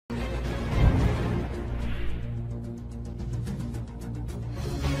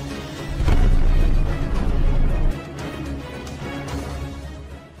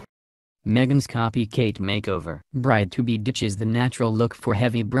Meghan's copycat makeover. Bride-to-be ditches the natural look for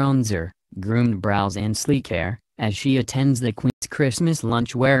heavy bronzer, groomed brows and sleek hair, as she attends the Queen's Christmas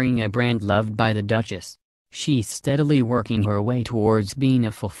lunch wearing a brand loved by the Duchess. She's steadily working her way towards being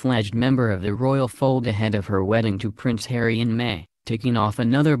a full-fledged member of the royal fold ahead of her wedding to Prince Harry in May, ticking off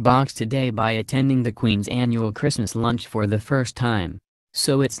another box today by attending the Queen's annual Christmas lunch for the first time.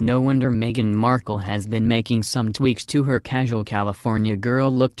 So it's no wonder Meghan Markle has been making some tweaks to her casual California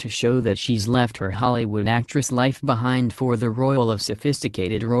girl look to show that she's left her Hollywood actress life behind for the role of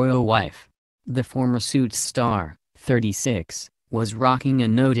sophisticated royal wife. The former Suits star, 36, was rocking a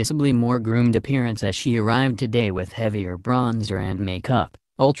noticeably more groomed appearance as she arrived today with heavier bronzer and makeup,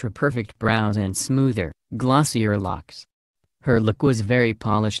 ultra-perfect brows and smoother, glossier locks. Her look was very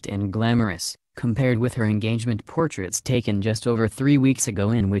polished and glamorous, compared with her engagement portraits taken just over 3 weeks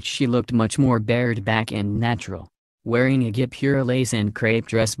ago in which she looked much more bared back and natural. Wearing a guipure lace and crepe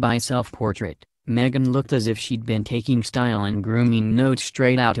dress by self-portrait, Meghan looked as if she'd been taking style and grooming notes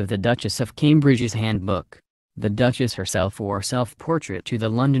straight out of the Duchess of Cambridge's handbook. The Duchess herself wore self-portrait to the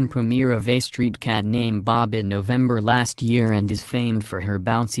London premiere of A Street Cat Named Bob in November last year and is famed for her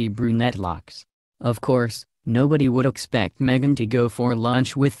bouncy brunette locks. Of course, nobody would expect Meghan to go for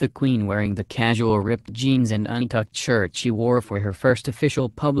lunch with the Queen wearing the casual ripped jeans and untucked shirt she wore for her first official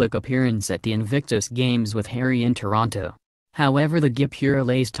public appearance at the Invictus Games with Harry in Toronto. However, the guipure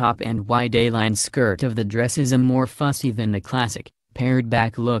lace top and wide A-line skirt of the dress is a more fussy than the classic,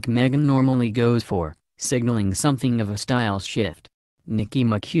 pared-back look Meghan normally goes for, signaling something of a style shift. Nikki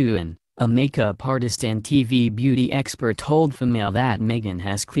McEwen, a makeup artist and TV beauty expert, told Female that Meghan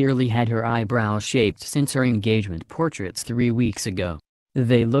has clearly had her eyebrows shaped since her engagement portraits 3 weeks ago.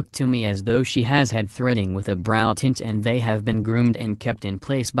 "They look to me as though she has had threading with a brow tint and they have been groomed and kept in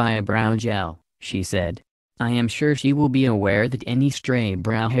place by a brow gel," she said. "I am sure she will be aware that any stray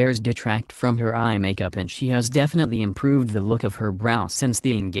brow hairs detract from her eye makeup and she has definitely improved the look of her brow since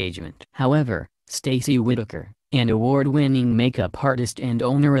the engagement." However, Stacey Whitaker, an award-winning makeup artist and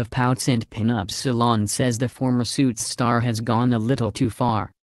owner of Pouts and Pinup Salon, says the former Suits star has gone a little too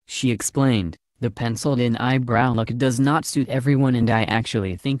far. She explained, "The penciled-in eyebrow look does not suit everyone and I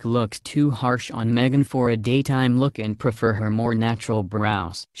actually think looks too harsh on Meghan for a daytime look and prefer her more natural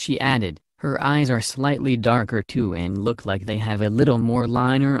brows." She added, "Her eyes are slightly darker too and look like they have a little more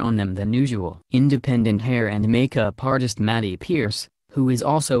liner on them than usual." Independent hair and makeup artist Maddie Pierce, who is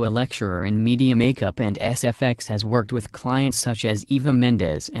also a lecturer in media makeup and SFX, has worked with clients such as Eva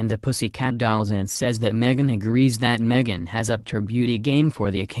Mendes and the Pussycat Dolls and says that Meghan agrees that Meghan has upped her beauty game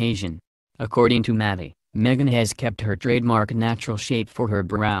for the occasion. According to Maddie, Meghan has kept her trademark natural shape for her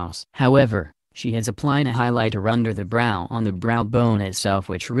brows. However, she has applied a highlighter under the brow on the brow bone itself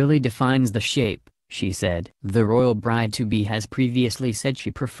which really defines the shape, she said. The royal bride-to-be has previously said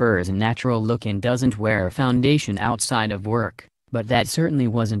she prefers a natural look and doesn't wear foundation outside of work. But that certainly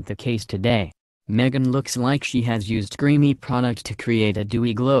wasn't the case today. Meghan looks like she has used creamy product to create a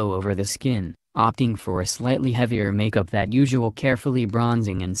dewy glow over the skin, opting for a slightly heavier makeup than usual, carefully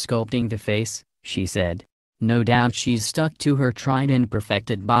bronzing and sculpting the face, she said. No doubt she's stuck to her tried and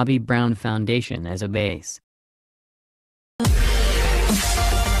perfected Bobbi Brown foundation as a base.